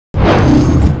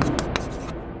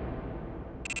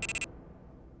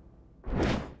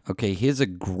Okay, here's a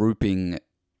grouping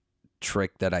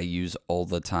trick that I use all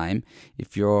the time.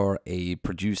 If you're a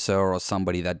producer or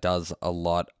somebody that does a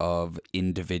lot of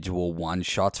individual one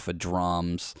shots for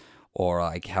drums, or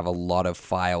like have a lot of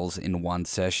files in one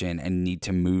session and need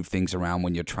to move things around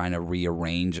when you're trying to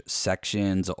rearrange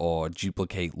sections or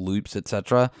duplicate loops,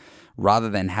 etc., rather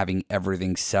than having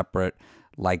everything separate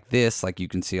like this, like you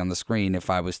can see on the screen, if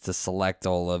I was to select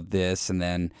all of this and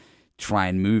then try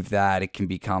and move that, it can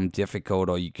become difficult,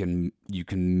 or you can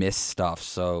miss stuff.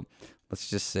 So let's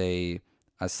just say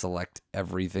I select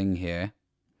everything here.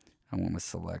 I want to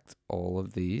select all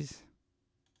of these.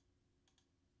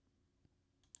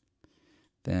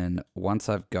 Then once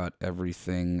I've got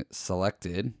everything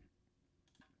selected,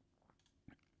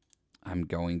 I'm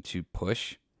going to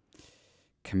push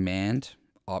Command,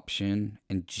 Option,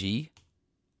 and G.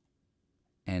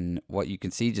 And what you can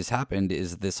see just happened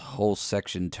is this whole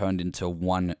section turned into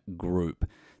one group.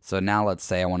 So now let's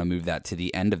say I want to move that to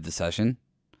the end of the session.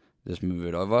 Just move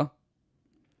it over.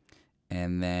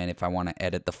 And then if I want to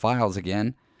edit the files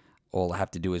again, all I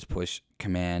have to do is push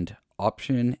Command,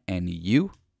 Option, and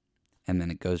U. And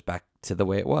then it goes back to the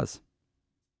way it was.